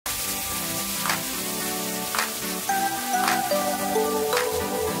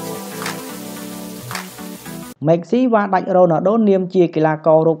Messi វាដាច់ Ronaldo នាមជាកីឡាក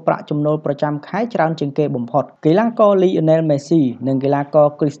ររកប្រាក់ចំណូលប្រចាំខែច្រើនជាងគេបំផុតកីឡាករ Lionel Messi និងកីឡាករ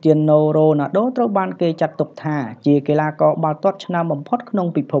Cristiano Ronaldo ត្រូវបានគេចាត់ទុកថាជាកីឡាករបាល់ទាត់ឆ្នើមបំផុតក្នុង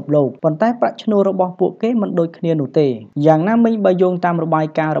ពិភពលោកប៉ុន្តែប្រាក់ឈ្នួលរបស់ពួកគេមិនដូចគ្នានោះទេយ៉ាងណាមិញបើយោងតាមរបាយ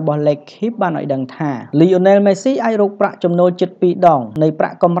ការណ៍របស់ L'Equipe បានឲ្យដឹងថា Lionel Messi អាចរកប្រាក់ចំណូលជិត2ដងនៃប្រា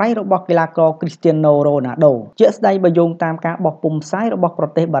ក់កម្រៃរបស់កីឡាករ Cristiano Ronaldo ជាក់ស្ដែងបើយោងតាមការបោះពុម្ពផ្សាយរបស់ប្រ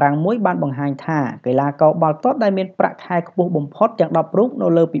ទេសបារាំងមួយបានបង្ហាញថាកីឡាករបាល់ទាត់ដែលមានប្រាក់ខែខ្ពស់បំផុតទាំង10រូបនៅ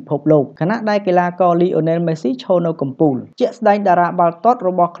លើពិភពលោកខណៈដែលកីឡាករ Lionel Messi ឈរនៅកំពូលជាក់ស្ដែងតារាបាល់ទាត់រ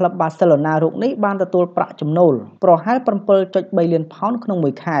បស់ក្លឹប Barcelona រូបនេះបានទទួលប្រាក់ចំណូលប្រហែល 7.3 លានផោនក្នុងមួ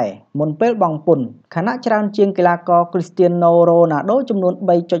យខែមុនពេលបង់ពន្ធខណៈច្រើនជាងកីឡាករ Cristiano Ronaldo ចំនួន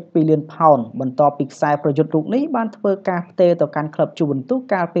 3.2 លានផោនបន្ទាប់ពីខ្សែប្រយុទ្ធរូបនេះបានធ្វើការផ្ទេរទៅកាន់ក្លឹប Juventus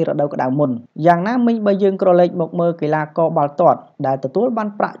កាលពីរដូវក្តៅមុនយ៉ាងណាមិញបើយើងក្រឡេកមកមើលកីឡាករបាល់ទាត់ដែលទទួលបាន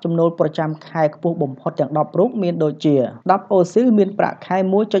ប្រាក់ចំណូលប្រចាំខែខ្ពស់បំផុតទាំង10រូបមានដូចជា10 Ozil មានប្រាក់ខែ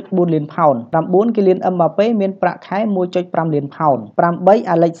 1.4 លានផោន9 Kylian Mbappé មានប្រាក់ខែ 1.5 លានផោន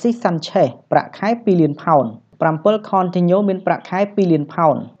8 Alexis Sanchez ប្រាក់ខែ 2 លានផោន7 Coutinho មានប្រាក់ខែ 2 លានផោ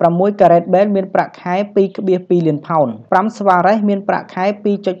ន6 Gareth Bale មានប្រាក់ខែ 2.2 លានផោន5 Suarez មានប្រាក់ខែ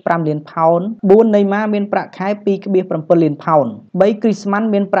 2.5 លានផោន4 Neymar មានប្រាក់ខែ 2.7 លានផោន3 Griezmann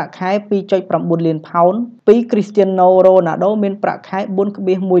មានប្រាក់ខែ 2.9 លានផោន2 Cristiano Ronaldo មានប្រាក់ខែ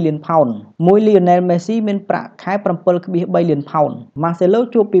 4.1 លានផោន1 Lionel Messi មានប្រាក់ខែ 7.3 លានផោន Marcelo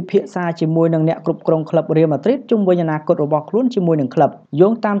ជួបពិភាក្សាជាមួយនឹងអ្នកគ្រប់គ្រងក្លឹប Real Madrid ជុំវិញអនាគតរបស់ខ្លួនជាមួយនឹងក្លឹបយោ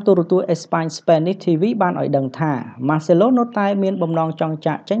ងតាមទូរទស្សន៍ Spanish TV បានឲ្យដឹងថា Marcelo នៅតែមានបំណងចង់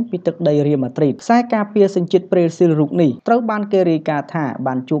ចាកចេញពីទឹកដី Real Madrid ខ្សែការពារសញ្ជាតិប្រេស៊ីលរូបនេះត្រូវបានគេរាយការណ៍ថា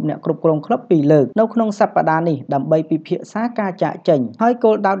បានជួបអ្នកគ្រប់គ្រងក្លឹប2លើកនៅក្នុងសប្តាហ៍នេះដើម្បីពិភាក្សាការចាកចេញហើយ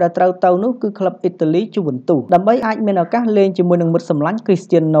គោលដៅដែលត្រូវទៅនោះគឺក្លឹបអ៊ីតាលី Juventus ដើម្បីអាចមានឱកាសលេងជាមួយនឹងមិត្តសម្លាញ់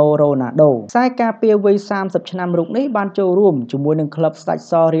Cristiano Ronaldo ខ្សែការពារវ័យ30ឆ្នាំរូបនេះបានចូលរួមជាមួយនឹងក្លឹបស្ដេច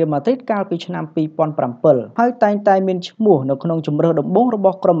ស Real Madrid កាលពីឆ្នាំ2007ហើយតែងតែមានឈ្មោះនៅក្នុងជម្រើសដំបូងរប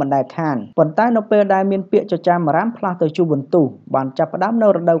ស់ក្រុមបណ្ដែតខានប៉ុន្តែនៅពេលដែលមានពាក្យចចាមអារ៉ាមផ្លាស់ទៅ Juventus បានចាប់ផ្ដើមនៅ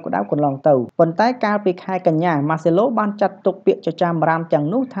រដូវក្តៅកន្លងទៅប៉ុន្តែកាលពីខែកញ្ញា Marcelo បានចាត់ទុកពាក្យចចាមអារ៉ាមទាំង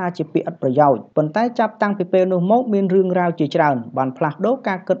នោះថាជាពាក្យឥតប្រយោជន៍ប៉ុន្តែចាប់តាំងពីពេលនោះមកមានរឿងរ៉ាវជាច្រើនបានផ្លាស់ប្ដូរ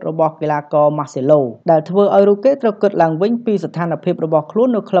ការគិតរបស់កីឡាករ Marcelo ដែលធ្វើឲ្យរូបគេត្រូវគិតឡើងវិញពីស្ថានភាពរបស់ខ្លួន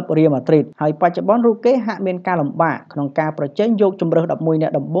នៅក្លឹប Real Madrid ហើយបច្ចុប្បន្នរូបគេហាក់មានការលំបាកក្នុងការប្រជែងយកជម្រើស11អ្ន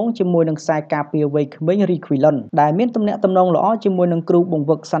កដំបូងជាមួយនឹងខ្សែការពារវ័យក្មេង Reguilon ដែលមានទំនាក់ទំនងល្អជាមួយនឹងគ្រូបង្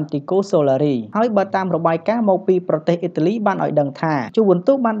វឹក Santiago Solari ហើយបើតាមរបាយការណ៍មកពីប្រទេសអ៊ីតាលីបានឲ្យដឹងថា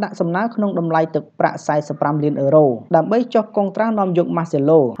Juventus បានដាក់សំណើក្នុងតម្លៃទឹកប្រាក់ 45 លានអឺរ៉ូដើម្បីចុះកុងត្រានាំយក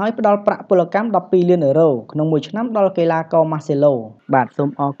Marcelo ហើយផ្ដល់ប្រាក់ពលកម្ម 12 លានអឺរ៉ូក្នុងមួយឆ្នាំដល់កីឡាករ Marcelo បាទសូម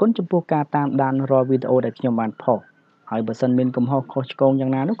អរគុណចំពោះការតាមដានរាល់វីដេអូដែលខ្ញុំបានផុសហើយបើសិនមានកំហុសខុសឆ្គងយ៉ា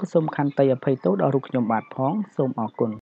ងណានោះក៏សូមខន្តីអភ័យទោសដល់រូបខ្ញុំបាទផងសូមអរគុណ